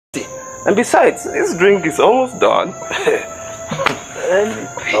And besides, this drink is almost done.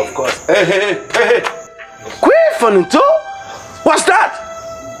 Of course. Hey. Queen Fanito? What's that?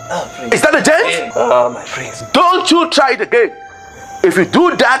 Is that a gent? My friends. Don't you try it again. If you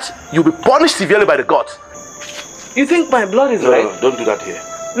do that, you'll be punished severely by the gods. You think my blood is red? No, don't do that here.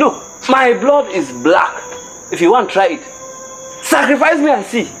 Look, my blood is black. If you want, try it. Sacrifice me and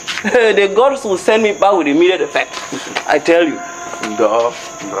see. The gods will send me back with immediate effect. I tell you. No.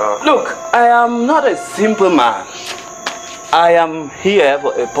 Look, I am not a simple man. I am here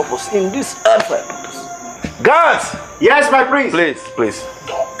for a purpose, in this earth for a purpose. Guards! Yes, my prince. Please.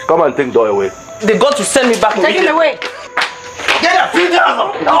 Come and take Doy away. The gods will send me back. Take him away. Get a feet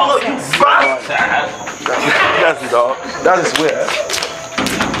out! Oh, you bastard! That's it all. That is where.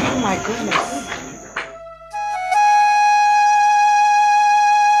 Oh my goodness.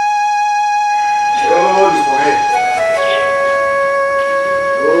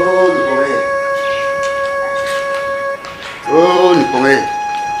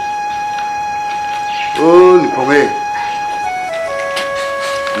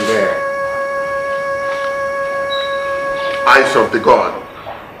 Eyes of the god,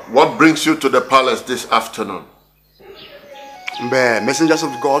 what brings you to the palace this afternoon? Messengers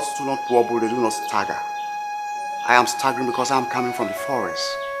of the gods do not wobble, they do not stagger. I am staggering because I am coming from the forest,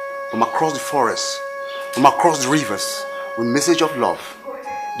 from across the forest, from across the rivers, with message of love.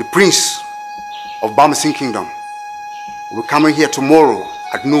 The prince of Bamising Kingdom will be coming here tomorrow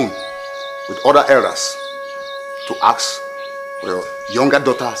at noon with other elders to ask for your younger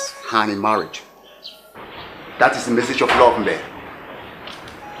daughter's hand in marriage. That is the message of love, Mbe.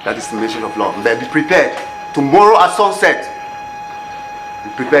 That is the message of love. Mbe, be prepared. Tomorrow at sunset, be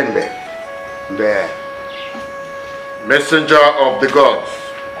prepared, Mbe. Mbe. Messenger of the gods,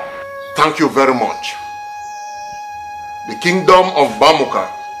 thank you very much. The kingdom of Bamuka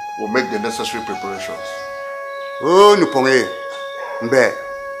will make the necessary preparations. Oh, Nuponge. Mbe,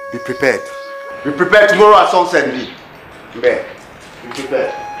 be prepared. Be prepared tomorrow at sunset, Mbe. Mbe, be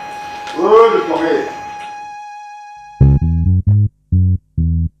prepared. Oh, Nuponge.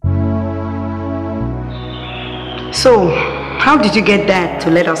 So, how did you get Dad to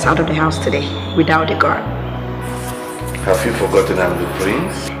let us out of the house today without a guard? Have you forgotten I'm the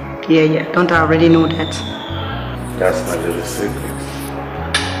prince? Yeah. Don't I already know that? That's my little secret.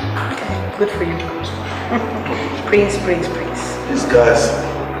 Okay, good for you. Prince. These guys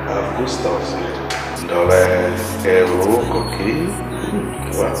have good stuff here. Dollars, euro, cookie.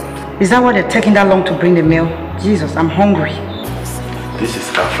 Wow. Is that why they're taking that long to bring the mail? Jesus, I'm hungry. This is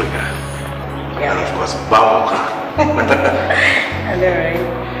Africa. Yeah. And of course, Bamuka. I know, right?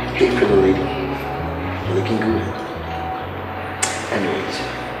 Hey, pretty lady. You're looking good. Anyways.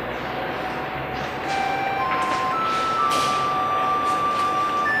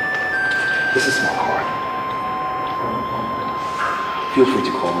 This is my card. Feel free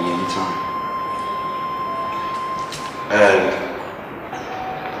to call me anytime. And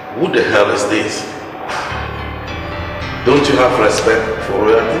who the hell is this? Don't you have respect for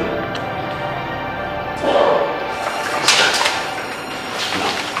royalty?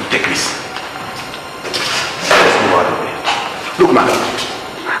 Take this. Let's move out of here. Look, madam,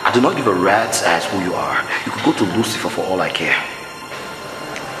 I do not give a rat's ass who you are. You could go to Lucifer for all I care.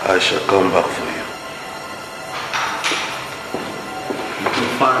 I shall come back for you. Looking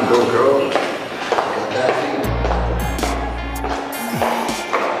fine, though, girl.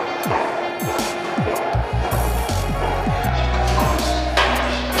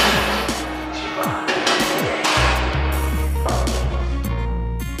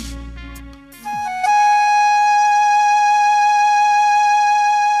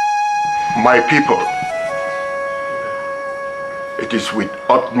 My people, it is with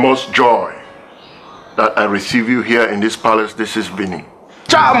utmost joy that I receive you here in this palace this evening.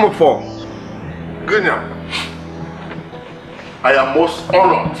 Chamufo! Gunya, I am most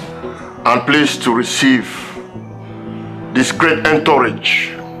honored and pleased to receive this great entourage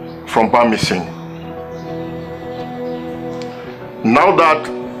from Bamising. Now that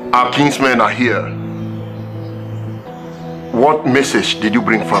our kinsmen are here, what message did you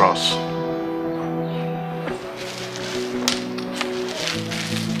bring for us?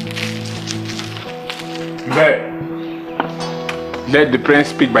 Let the prince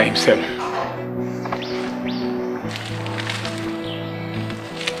speak by himself.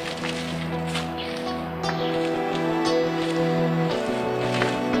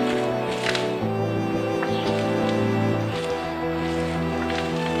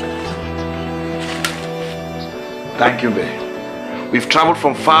 Thank you, Mbe. We've traveled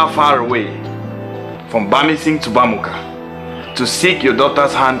from far, far away, from Bamising to Bamuka, to to seek your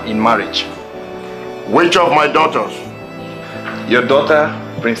daughter's hand in marriage. Which of my daughters? Your daughter,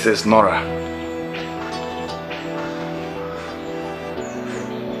 Princess Nora.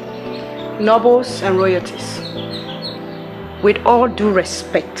 Nobles and royalties, with all due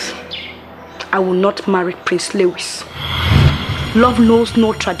respect, I will not marry Prince Lewis. Love knows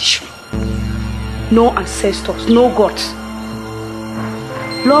no tradition, no ancestors, no gods.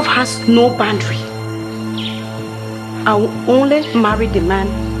 Love has no boundary. I will only marry the man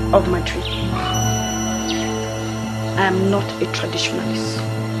of my dream. I am not a traditionalist.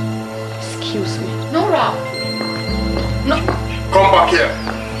 Excuse me. Nora! No. Come back here.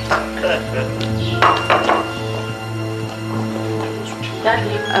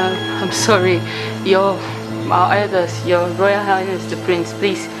 Daddy, I'm sorry. Our elders, your Royal Highness the Prince,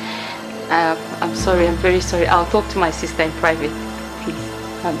 please. I'm sorry, I'm very sorry. I'll talk to my sister in private, please.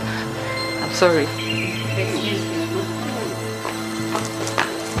 I'm sorry. Excuse me.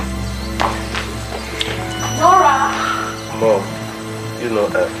 Nora! Mom, you know,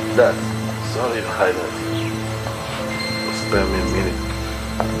 Dad, sorry, Your Highness. Spare me a minute.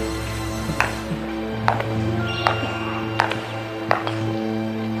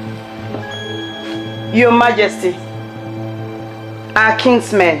 Your Majesty, our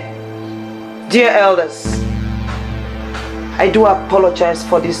kinsmen, dear elders, I do apologize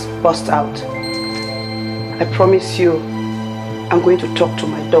for this bust out. I promise you, I'm going to talk to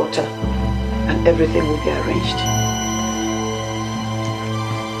my daughter and everything will be arranged.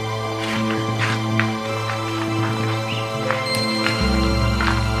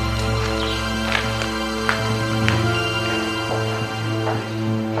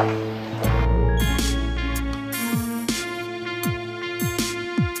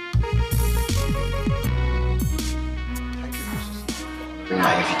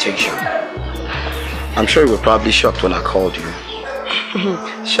 My invitation. I'm sure you were probably shocked when I called you.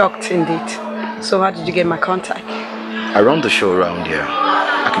 Shocked indeed. So how did you get my contact? I run the show around here.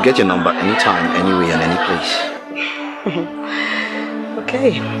 I could get your number anytime, anywhere, and any place.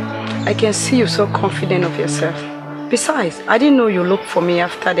 Okay. I can see you're so confident of yourself. Besides, I didn't know you looked for me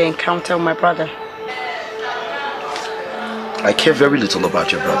after the encounter with my brother. I care very little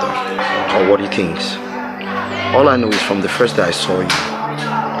about your brother or what he thinks. All I know is from the first day I saw you,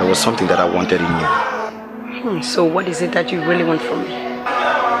 there was something that I wanted in you. So what is it that you really want from me?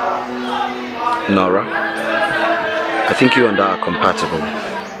 Nora, I think you and I are compatible.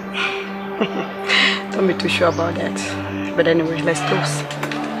 Don't be too sure about that. But anyway, let's toast.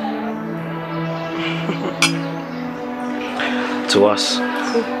 To us,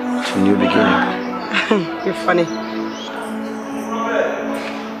 to a new beginning. You're funny.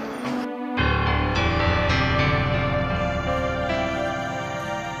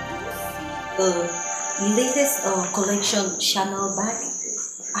 Latest collection Chanel bag.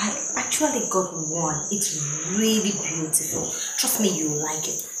 I actually got one. It's really beautiful. Trust me, you like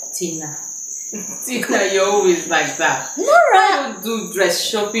it. Tina, you're always like that. Nora! I don't do dress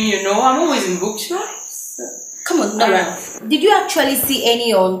shopping, you know. I'm always in bookshops. Come on, Nora. Did you actually see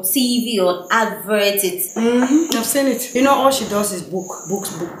any on TV or advert? I've seen it. You know, all she does is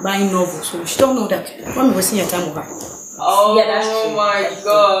buying novels. So she don't know that. When we wasting your time with her. Oh, yeah, that's true. My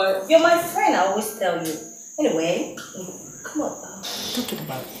God. You're my friend, I always tell you. Anyway, come on. Talking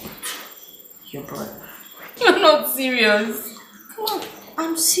about your brother. You're not serious. Come on,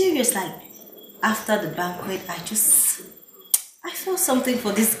 I'm serious. Like, after the banquet, I felt something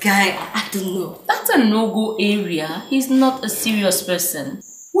for this guy. I don't know. That's a no-go area. He's not a serious person.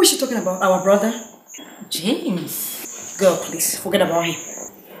 Who is she talking about? Our brother? James. Girl, please, forget about him.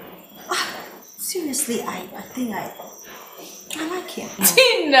 Seriously, I think I like him.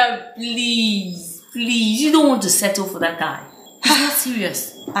 Tina, please. Please. You don't want to settle for that guy. He's not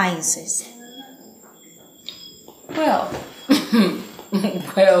serious. I insist. Well.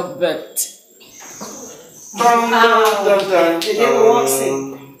 Well, but...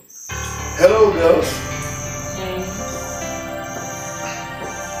 Hello, girls.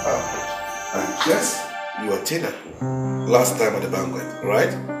 Yes, you are Tina. Last time at the banquet,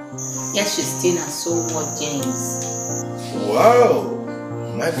 right? Yes, she's Tina. So what, James? Wow,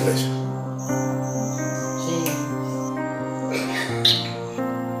 my pleasure. James.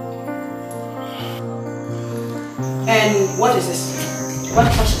 And what is this? What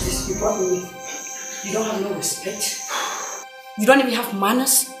trash is this you brought me with? You don't have no respect. You don't even have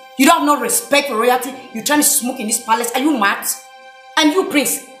manners. You don't have no respect for royalty. You're trying to smoke in this palace. Are you mad? And you,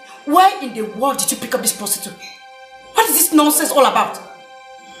 Prince, why in the world did you pick up this prostitute? What is this nonsense all about?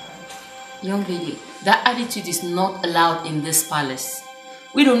 Young lady, that attitude is not allowed in this palace.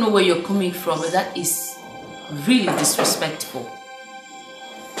 We don't know where you're coming from, but that is really disrespectful.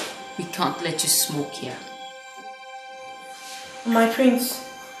 We can't let you smoke here. My prince,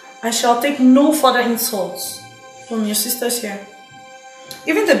 I shall take no further insults from your sisters here.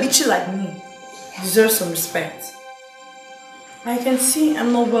 Even the bitchy like me deserves some respect. I can see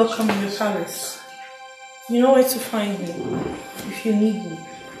I'm not welcome in your palace. You know where to find me if you need me.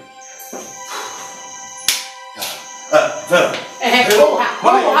 Vera. Go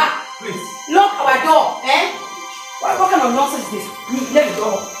her. Please. Lock our door, eh? What kind of nonsense is this? Let me go.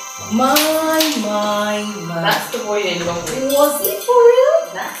 My. That's the boy you're in love with. Was it for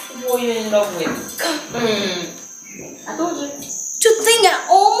real? That's the boy you're in love with. I told you. To think I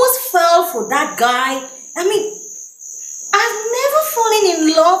almost fell for that guy. I mean, I've never fallen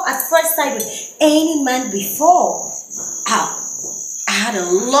in love at first sight with any man before. I had a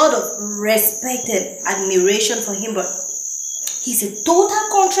lot of respect and admiration for him, but he's a total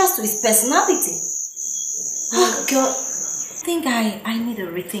contrast to his personality. Oh God, I think I need a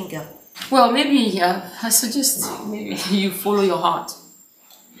rethink. Well, maybe I suggest maybe you follow your heart.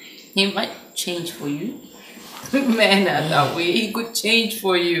 He might change for you. Man, that way he could change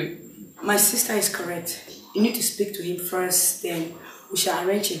for you. My sister is correct. You need to speak to him first, then we shall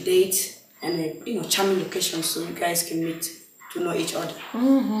arrange a date and a charming location so you guys can meet to know each other.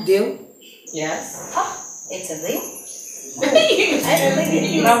 Deal? Yes. It's a deal.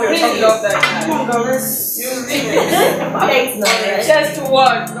 Now we're talking about that. Come on, girl, let's. Just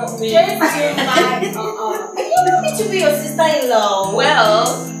one, not me. You want me to be your sister-in-law? Well.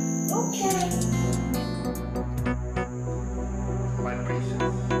 Okay.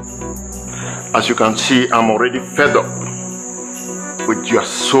 As you can see, I'm already fed up with your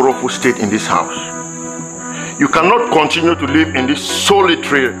sorrowful state in this house. You cannot continue to live in this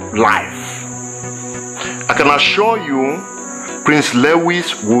solitary life. I can assure you, Prince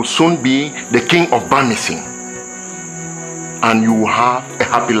Lewis will soon be the king of Bamising, and you will have a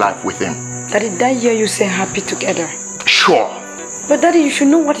happy life with him. Daddy, did I hear you say happy together? Sure. But Daddy, you should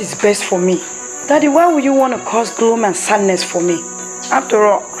know what is best for me. Daddy, why would you want to cause gloom and sadness for me? After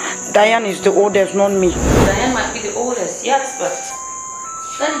all, Diane is the oldest, not me. Diane might be the oldest, yes, but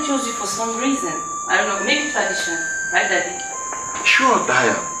Daddy chose you for some reason. I don't know, maybe tradition, right, Daddy? Sure,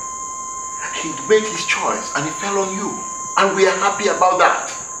 Diane. He made his choice and he fell on you. And we are happy about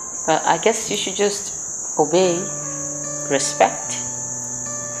that. But I guess you should just obey, respect.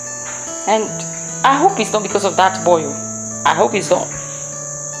 And I hope it's not because of that boy. I hope it's not.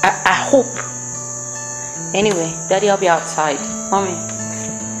 I hope. Anyway, Daddy, I'll be outside. Mommy.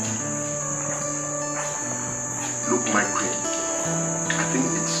 Look, my queen, I think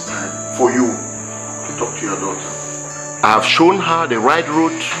it's time for you to talk to your daughter. I have shown her the right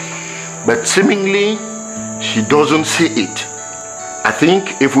route, but seemingly she doesn't see it. I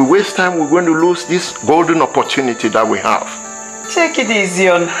think if we waste time, we're going to lose this golden opportunity that we have. Take it easy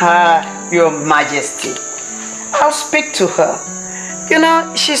on her, Your Majesty. I'll speak to her. You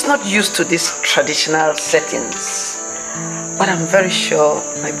know, she's not used to these traditional settings. But I'm very sure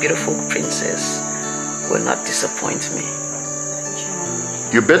my beautiful princess will not disappoint me.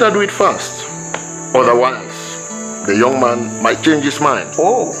 You better do it fast. Otherwise, the young man might change his mind.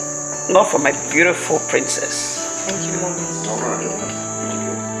 Oh, not for my beautiful princess. Thank you, Mommy. All right.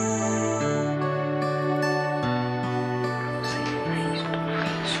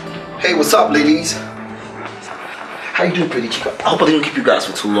 Hey, what's up, ladies? How you doing, pretty chica? I hope I didn't keep you guys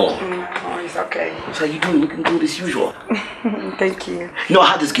for too long. Oh, it's okay. So how you doing? Looking good as usual. Thank you. You know,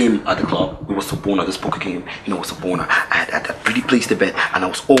 I had this game at the club. It was Sabona, this poker game. You know, it was Sabona. I had really placed the bet, and I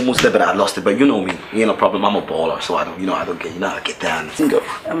was almost there, but I lost it. But you know me, ain't no problem. I'm a baller, so I get down. Go.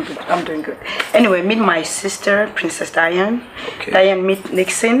 I'm good. I'm doing good. Anyway, meet my sister, Princess Diane. Okay. Diane, meet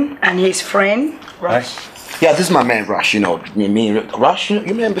Nixon and his friend, Rush. Yeah, this is my man Rush. You know, me and Rush. You know,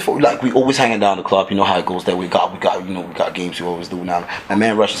 your man before. Like we always hanging down the club. You know how it goes there. We got games we always do now. My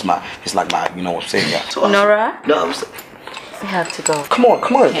man Rush is like my. You know what I'm saying? Yeah. So, Nora. No, we have to go. Come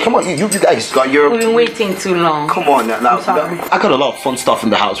on. You guys got your. We've been waiting too long. Come on now. I got a lot of fun stuff in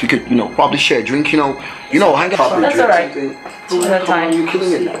the house. We could, probably share a drink. Hang out. That's all right. Another time. You're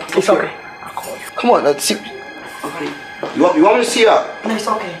killing it now. It's okay. Come on, let's see. Okay. You want me to see you out? No, it's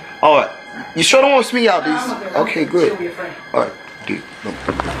okay. All right. You sure don't want to see me out, please? Okay, good. She'll be your friend. All right, dude. No.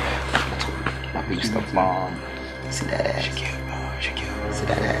 My big stuff, mom. See that ass? She cute, mom. She cute. See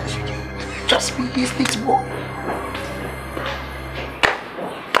that ass? She cute. Trust me, these things, boy.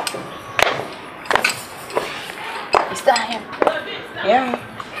 Is that him? Yeah.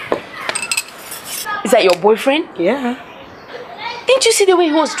 Is that your boyfriend? Yeah. Didn't you see the way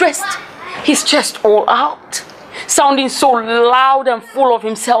he was dressed? His chest all out, sounding so loud and full of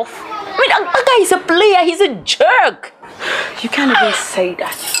himself. I mean, that guy is a player. He's a jerk. You can't even say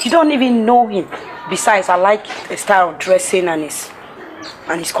that. You don't even know him. Besides, I like his style of dressing and his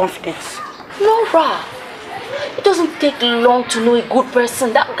confidence. Nora, it doesn't take long to know a good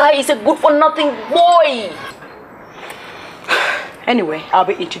person. That guy is a good-for-nothing boy. Anyway, I'll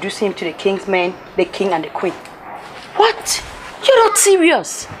be introducing him to the king's men, the king and the queen. What? You're not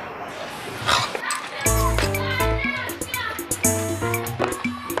serious?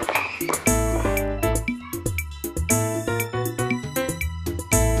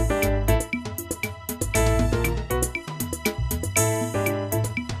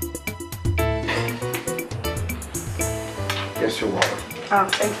 Yes, you're welcome. Oh,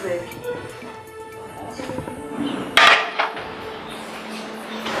 thanks, baby.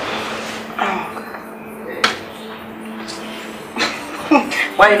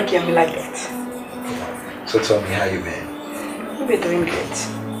 Why are you looking at me like that? So tell me how you been. You've been doing great.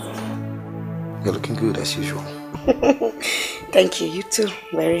 You're looking good as usual. Thank you. You too.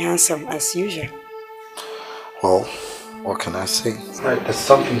 Very handsome as usual. Well, what can I say? Right, there's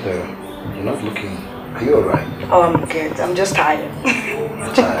something there. You're not looking. Are you alright? Oh, I'm good. I'm just tired.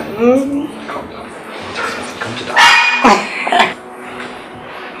 You're tired? Calm down. Come to that.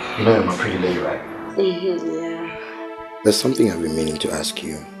 You know I'm a pretty lady, right? Yeah. There's something I've been meaning to ask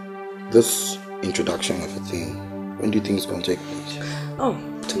you. This introduction of a thing, when do you think it's going to take place? Oh,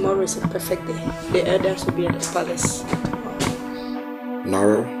 tomorrow is a perfect day. The elders will be at the palace.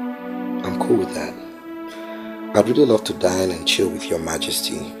 Nora, I'm cool with that. I'd really love to dine and chill with your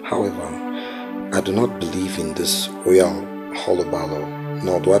majesty. However, I do not believe in this royal hullabaloo,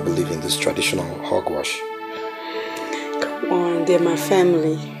 nor do I believe in this traditional hogwash. Come on, they're my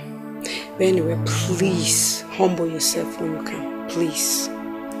family. But anyway, please humble yourself when you can. Please.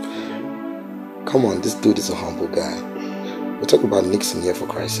 Come on, this dude is a humble guy. We're talking about Nixon here, for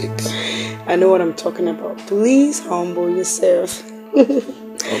Christ's sake. I know what I'm talking about. Please humble yourself.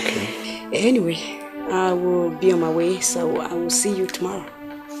 Okay. Anyway, I will be on my way, so I will see you tomorrow.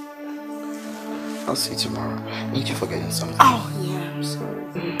 I'll see you tomorrow. Ain't you forgetting something? Oh, yeah, I'm sorry.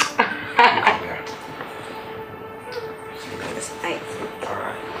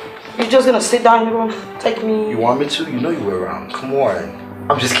 You're just gonna sit down, you're gonna take me... You want me to? You know you were around. Come on.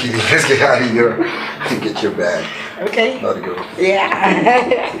 I'm just kidding. Let's get out of here and get your bag. Okay. Let it go. Yeah.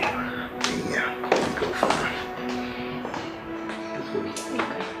 Yeah. Go fine.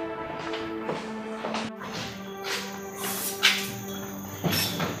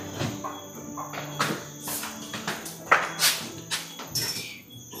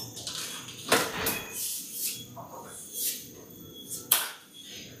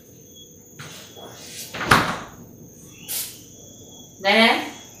 Nene?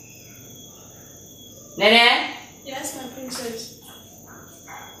 Nene? Yes, my princess.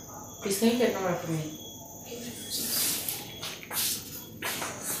 Please, can you get Nora for me?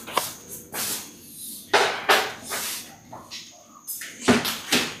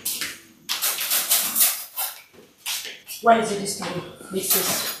 Why is it this thing?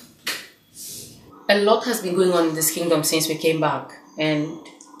 A lot has been going on in this kingdom since we came back, and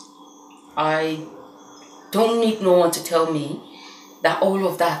I don't need no one to tell me that all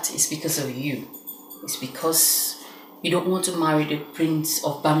of that is because of you. It's because you don't want to marry the Prince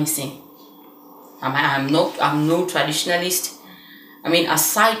of Bamising. I'm no traditionalist. I mean,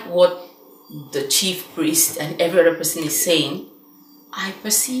 aside what the chief priest and every other person is saying, I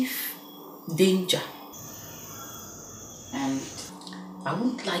perceive danger. And I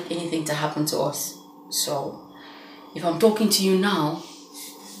wouldn't like anything to happen to us. So, if I'm talking to you now,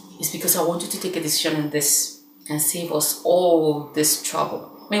 it's because I want you to take a decision on this and save us all this trouble.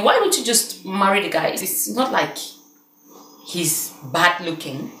 I mean, why don't you just marry the guy? It's not like he's bad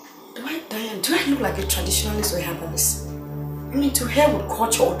looking. Diane, do I look like a traditionalist or a herbalist? I mean, to hell with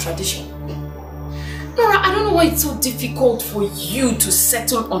culture or tradition. Nora, I don't know why it's so difficult for you to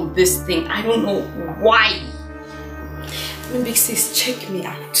settle on this thing. I don't know why. I mean, Big Sis, check me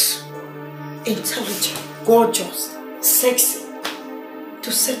out. Intelligent, gorgeous, sexy.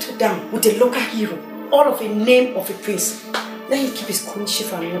 To settle down with a local hero, all of a name of a prince. Then he keep his queenship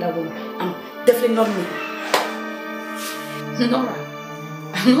for another woman. I'm definitely not me. Nora,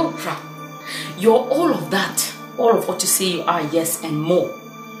 I'm not proud. You're all of that. All of what you say you are, yes, and more.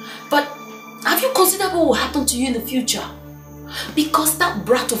 But have you considered what will happen to you in the future? Because that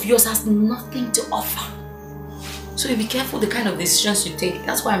brat of yours has nothing to offer. So you be careful the kind of decisions you take.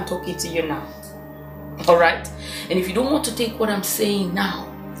 That's why I'm talking to you now. Alright? And if you don't want to take what I'm saying now,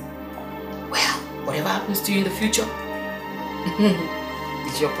 well, whatever happens to you in the future,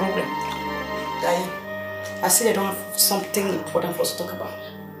 it's your problem. Diane, I see they don't have something important for us to talk about.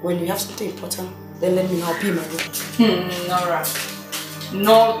 When you have something important, Then let me know, I'll pay my room. Nora.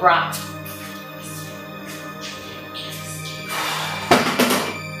 Nora.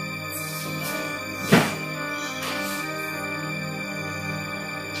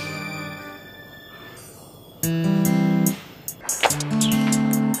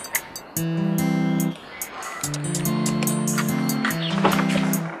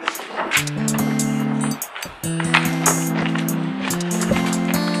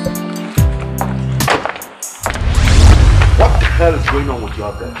 What the hell is going on with you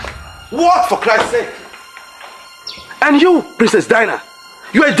out there? What, for Christ's sake? And you, Princess Dinah,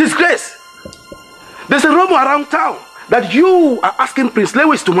 you are a disgrace. There's a rumor around town that you are asking Prince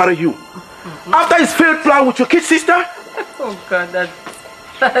Lewis to marry you. After his failed plan with your kid sister? Oh God,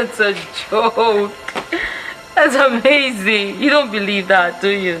 that's a joke. That's amazing. You don't believe that, do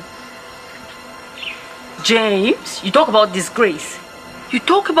you? James, you talk about disgrace. You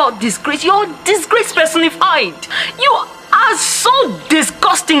talk about disgrace. You're disgrace personified. You are so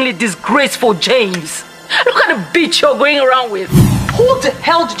disgustingly disgraceful, James. Look at the bitch you're going around with. Who the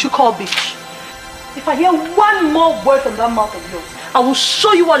hell did you call bitch? If I hear one more word from that mouth of yours, I will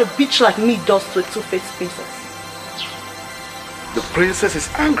show you what a bitch like me does to a two-faced princess. The princess is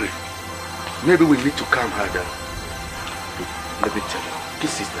angry. Maybe we need to calm her down. Let me tell you,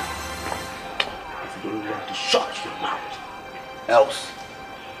 this is the... If you don't learn to shut your mouth, else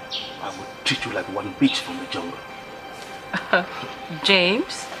I will treat you like one bitch from the jungle.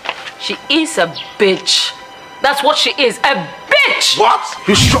 James, she is a bitch. That's what she is, a bitch! What?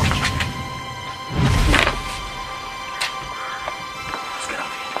 You shut.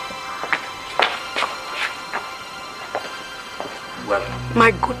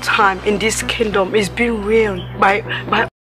 My good time in this kingdom is being ruined by